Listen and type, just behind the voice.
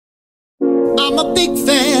I'm a big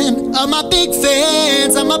fan of my big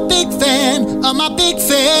fans. I'm a big fan of my big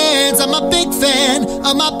fans. I'm a big fan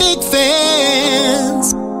of my big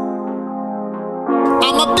fans.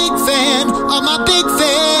 I'm a big fan of my big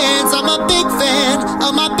fans. I'm a big fan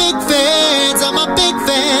of my big fans. I'm a big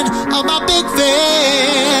fan of my big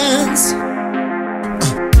fans.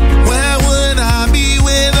 Where would I be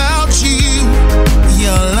without you?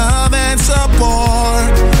 Your love and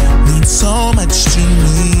support mean so much to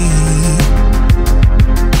me.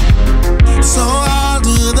 So I'll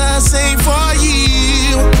do the same for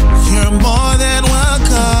you. You're more than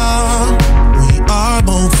welcome. We are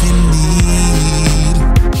both in need.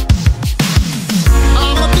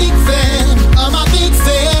 I'm a big fan of my big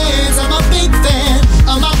fans. I'm a big fan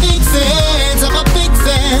of my big fans. I'm a big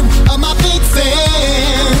fan of my big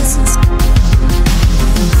fans.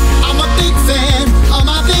 I'm a big fan of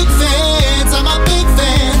my big fans. I'm a big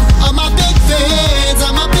fan of my big fans.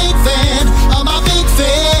 I'm a big fan of my big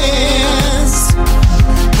fans.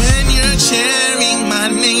 When you're sharing my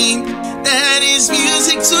name, that is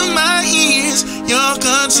music to my ears. Your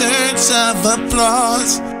concerts of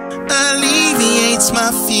applause alleviates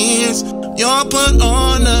my fears. You're put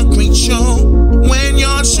on a great show. When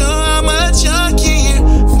you're sure how much I care,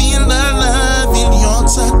 feel the love in your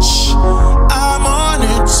touch. I'm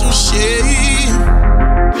honored to share.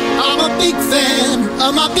 I'm a big fan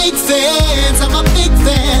of my big fans. I'm a big